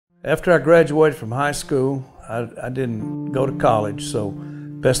After I graduated from high school, I didn't go to college, so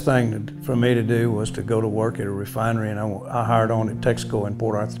best thing for me to do was to go to work at a refinery, and I hired on at Texaco in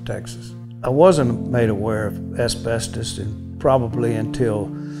Port Arthur, Texas. I wasn't made aware of asbestos probably until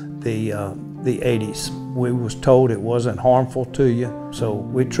the 80s. We was told it wasn't harmful to you, so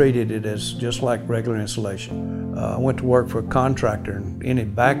we treated it as just like regular insulation. I went to work for a contractor and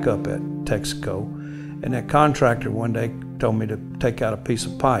ended back up at Texaco, and that contractor one day told me to take out a piece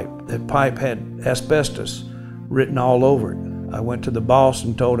of pipe. That pipe had asbestos written all over it. I went to the boss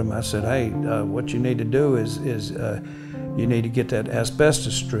and told him, I said, hey, what you need to do is you need to get that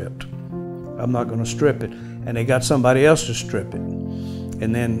asbestos stripped. I'm not going to strip it. And they got somebody else to strip it.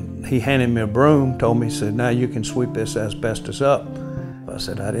 And then he handed me a broom, told me, he said, now you can sweep this asbestos up. I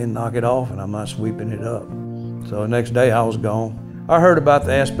said, I didn't knock it off and I'm not sweeping it up. So the next day I was gone. I heard about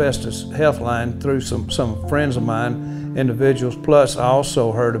the Asbestos Health Line through some friends of mine, individuals, plus I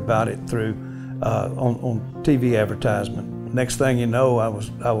also heard about it through on TV advertisement. Next thing you know, I was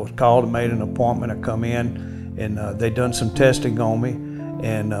called and made an appointment. I come in and they done some testing on me,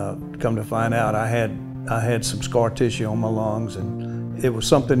 and come to find out I had some scar tissue on my lungs, and it was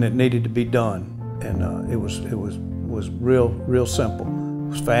something that needed to be done. And it was real simple. It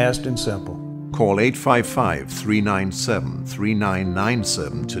was fast and simple. Call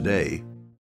 855-397-3997 today